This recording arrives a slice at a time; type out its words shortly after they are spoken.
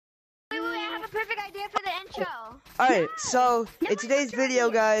perfect idea for the intro. Alright, so in today's video,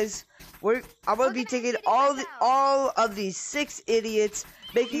 guys, I'm gonna be taking all of these 6 idiots,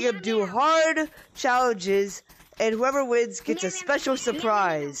 making them do hard challenges, and whoever wins gets a special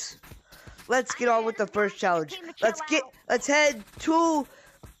surprise. Let's get on with the first challenge. Let's head to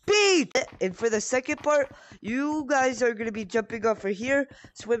beach. And for the second part, you guys are gonna be jumping off of here,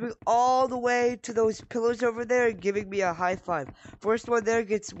 swimming all the way to those pillars over there, and giving me a high five. First one there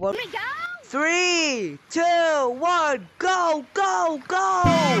gets one. 3, 2, 1, go, go, go!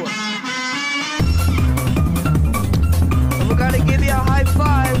 We're gonna give you a high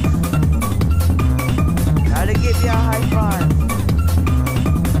five. Gotta give you a high five.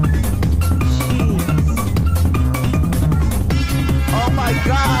 Jeez. Oh my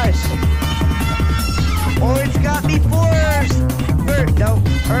gosh! Orange got me first!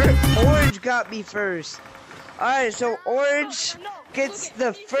 Orange got me first. Alright, so Orange gets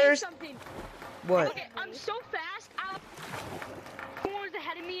the first. What? Okay, I'm so fast. Orange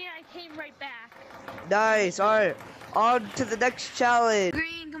ahead of me, and I came right back. Nice. Alright, on to the next challenge.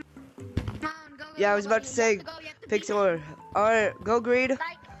 Green, come on, go. Yeah, I was about to say, pick someone. Alright, go Green.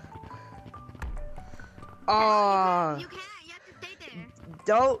 Aw. You can't. You have to stay there.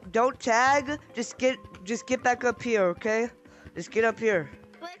 Don't tag. Just get back up here, okay? Just get up here.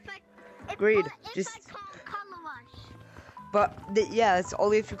 But it's Green, like just. color rush. But yeah, it's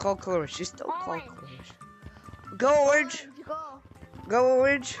only if you call color rush. Just don't call color rush. Go Orange. Go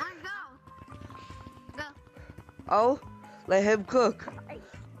Orange. Go. Oh, let him cook.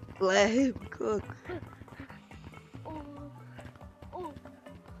 Let him cook.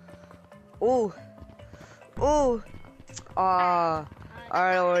 Oh. Oh.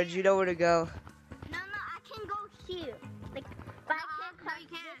 Alright, Orange, you know where to go. No, I can go here. Like, but I can't cross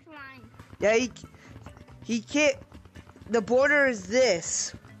this line. Yeah, he can't. The border is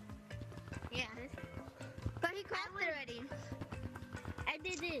this. Yeah. But he crossed it already. I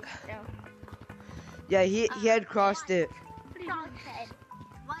did it. So. Yeah, he had crossed it.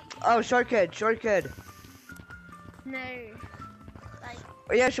 Oh, Sharkhead. No.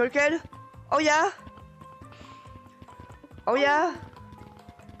 Oh yeah, Sharkhead. Oh yeah. Oh yeah.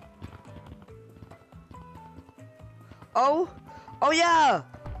 Oh yeah.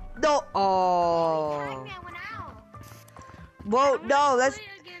 No. Oh. Well, no.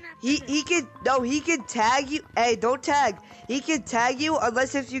 He can tag you. Hey, don't tag. He can tag you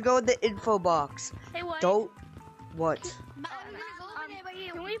unless if you go in the info box. Hey, what? Don't. What?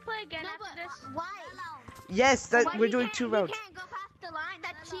 Can we play again after this? Why? Yes, we're doing 2 rounds. You can't go past the line.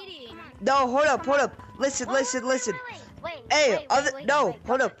 That's cheating. No, hold up. Listen. Wait. Hey,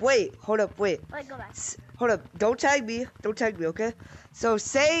 hold up. Wait. Wait, go back. Hold up. Don't tag me, okay? So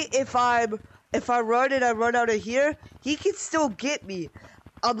say if I run and I run out of here, he can still get me.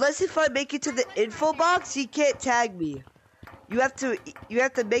 Unless if I make it to the info box, he can't tag me. You have to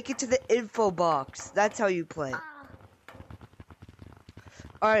make it to the info box. That's how you play.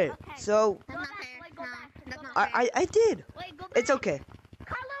 Alright, Okay. so That's not fair. That's not fair. I did. Wait, go back. It's okay.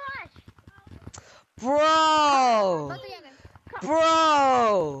 Color rush. Bro! Both together.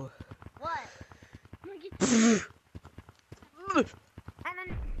 Bro! What? And then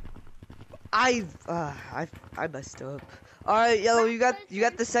I messed up. Alright, Yellow, you got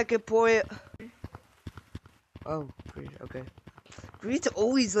the second point. Oh, Green, okay. Green's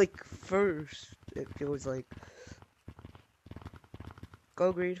always like first, it feels like.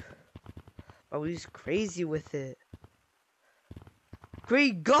 Go Green. Oh, he's crazy with it.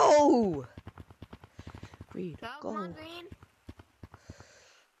 Green, go! Green, go. go. Come on, Green.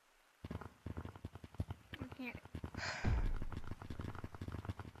 I can't.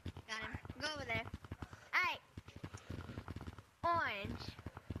 Got him. Go over there. Alright. Orange.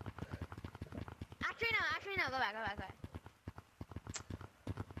 Actually no. Go back.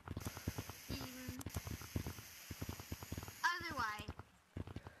 Other way.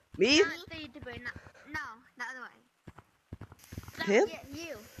 Me? Not the YouTuber. No, the other way. Him? Yeah,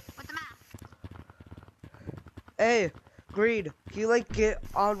 you. With the mask. Hey, Green, can you like get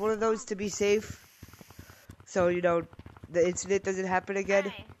on one of those to be safe? So, you know, the incident doesn't happen again?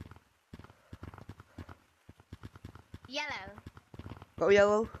 Hey. Yellow. Go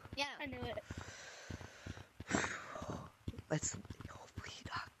Yellow. I knew it. Let's hopefully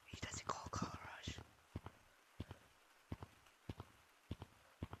he doesn't call color rush.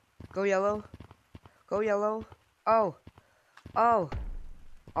 Go Yellow. Oh.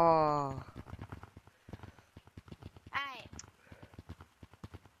 Alright.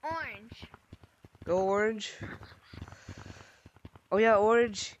 Orange. Go Orange. Oh yeah,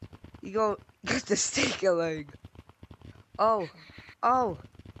 Orange. You got the steak leg. Oh.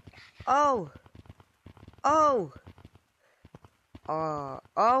 Oh. Oh.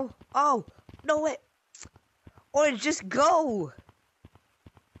 Oh. No way. Orange, just go.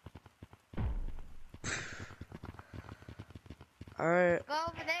 Alright. Go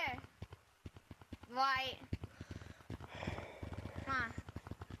over there. White. Come on.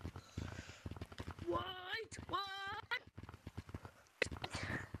 What?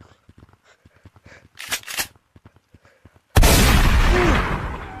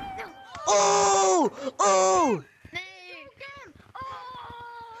 Oh! Oh!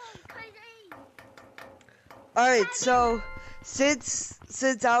 Alright, so since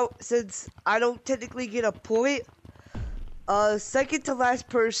I don't technically get a point, second to last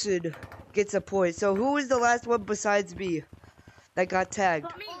person gets a point. So who was the last one besides me that got tagged?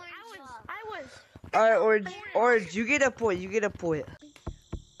 Me, I was. Alright, Orange, you get a point, Oh,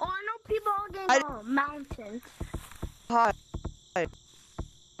 I know people are gonna go mountains. Hi.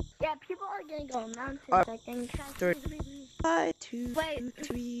 Yeah, people are gonna go mountains, I think. 3, 2, Wait,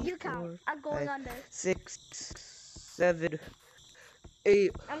 3, you count. 4, I'm going 5, on this. 6, 7,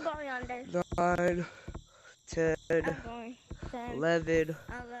 8, I'm going on this. 9, 10, I'm going 10, 11,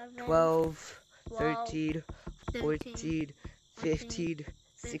 12, 13, 13, 14, 15,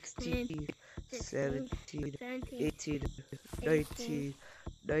 16, 17, 18, 19,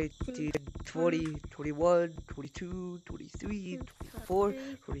 20, 21, 22, 23, 24,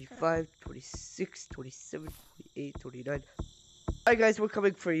 25, 26, 27, 28, 29. Alright guys, we're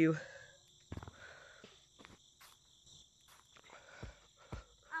coming for you.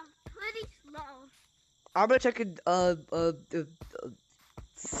 I'm pretty slow. I'm gonna check in the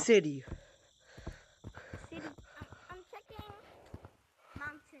city. I'm checking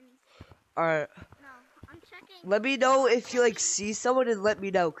mountains. Alright. No, I'm checking. Let me know if you like see someone and let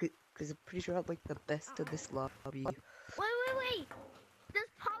me know, cause I'm pretty sure I'm like the best of this lobby. Wait. There's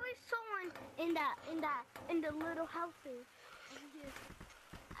probably someone in the little houses. Over here.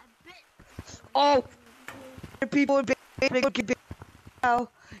 I bet. Oh, people in basement,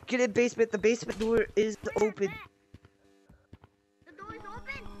 get in basement. The basement door is open. The door is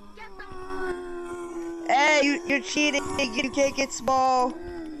open. Get them. Hey, you're cheating. You can't get small.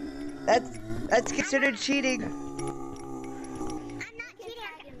 That's considered cheating. I'm not cheating.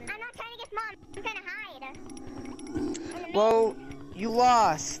 I'm not trying to get small. I'm trying to hide. Well, you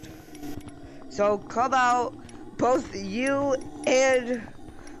lost. So come out. Both you and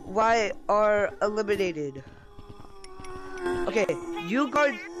White are eliminated. Okay, you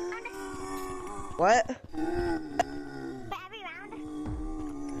guard. What? Every round.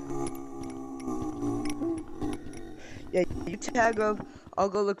 Yeah, you tag them. I'll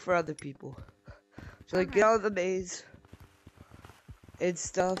go look for other people. So like, get out of the maze and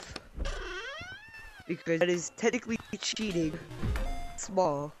stuff, because that is technically cheating.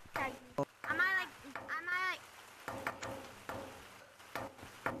 Small. Am I like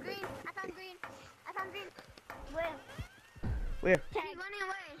green? I found green. Where? Where? He's running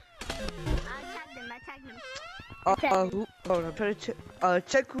away. I tagged him. Who? Oh, I'm trying to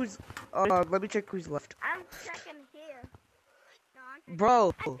check who's. Let me check who's left. I'm checking here. No, I'm checking.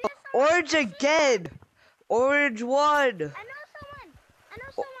 Bro, Orange again. Orange won. I know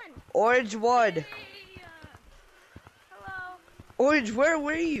someone. Orange won. Hey, hello. Orange, where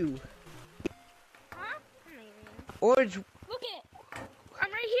were you? Huh? Orange, Look it.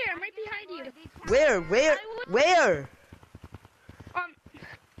 I'm right here. I'm right behind you. where?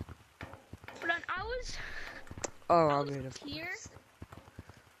 Hold on. I was Oh, I I'm was in up here.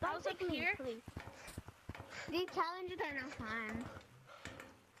 I was up here. These challenges are no fun.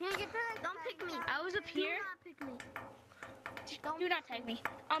 Can't get that. Don't pick me. I was up Do here. not pick me. Do not tag me.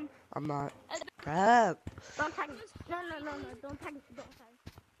 I'm not. Crap. Don't tag me. No. Don't tag me. Don't tag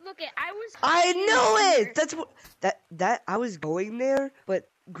me. Look it. I was. I knew it. That's what. That I was going there, but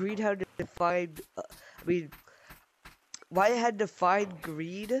Green had to find. Why I had to find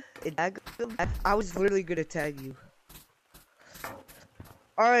Green and tag him? I was literally gonna tag you.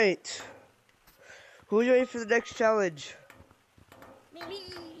 All right. Who's ready for the next challenge?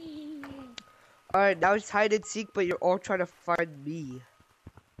 Me. All right, now it's hide and seek, but you're all trying to find me.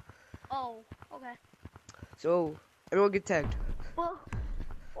 Oh. Okay. So everyone get tagged. Well,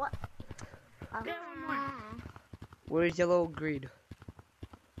 what? Get one more. Where's yellow and green?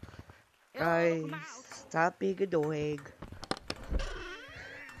 Guys, mouse. stop being annoying.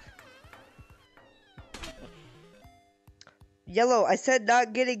 Yellow, I said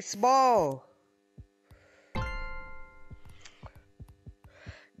not getting small.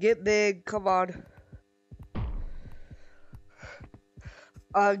 Get big, come on.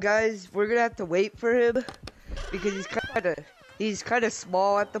 Guys, we're gonna have to wait for him because He's kind of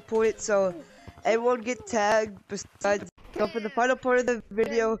small at the point, so everyone get tagged besides. So for the final part of the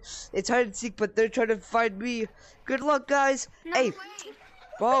video, it's hide and seek, but they're trying to find me. Good luck, guys. No Hey, way.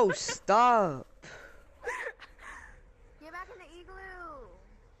 bro, stop. Get back in the igloo.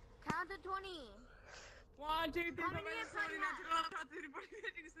 Count to 20. 1, 2, 3, 4, How many 5, 6, 7, 8, 9, 10, 11, 12, 13, 14,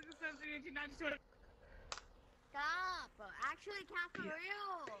 15, 16, 17, 18, 19, 20. Stop. Actually count for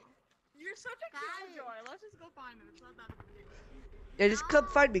real. You're such a Guys. killjoy. Let's just go find him. It's not that big. Yeah, just come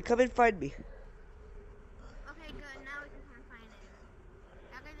find me. Come and find me. Okay, good. Now we can kind of find it.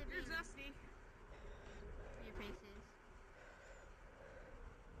 How guys are You're being Zesty. your faces.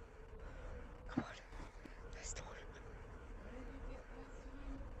 Come on. Let's do it.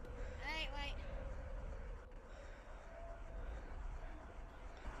 Wait.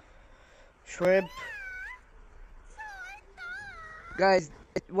 Shrimp. Guys,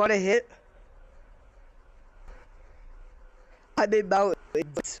 want a hit? I'm in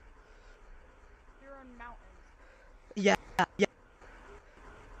mountains. You're on mountains. Yeah.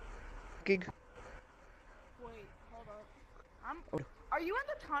 King. Wait, hold up. Oh. Are you in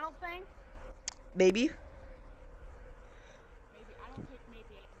the tunnel thing? Maybe. Maybe. I don't think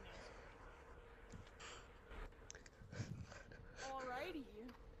maybe I can. Alrighty.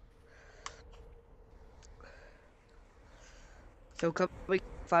 So come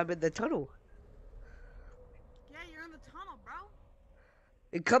find me in the tunnel. Yeah, you're in the tunnel, bro.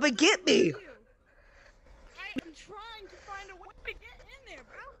 And come and get me. I'm trying to find a way to get in there,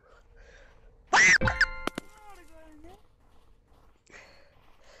 bro. I don't know how to go in there.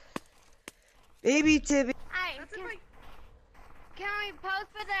 Baby Timmy. Hey, That's can we post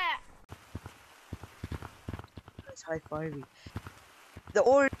for that? That's how I find me. The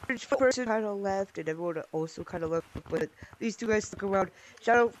orange person kind of left, and everyone also kind of left, but these two guys stuck around.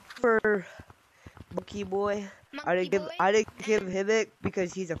 Shout out for Monkey Boy. I didn't give him it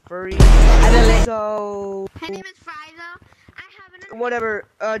because he's a furry. So Her name is Friza. I have an whatever.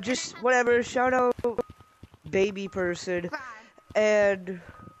 Just whatever. Shout out Baby Person, Fry. and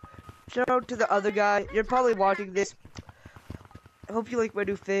shout out to the other guy. You're probably watching this. I hope you like my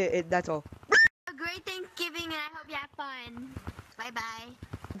new fit, and that's all. A great Thanksgiving, and I hope you have fun. Bye.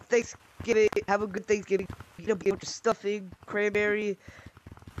 Thanksgiving. Have a good Thanksgiving. Eat a bunch of stuffing, cranberry,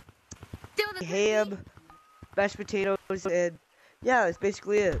 Still the ham, mashed potatoes, and yeah, that's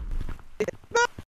basically it.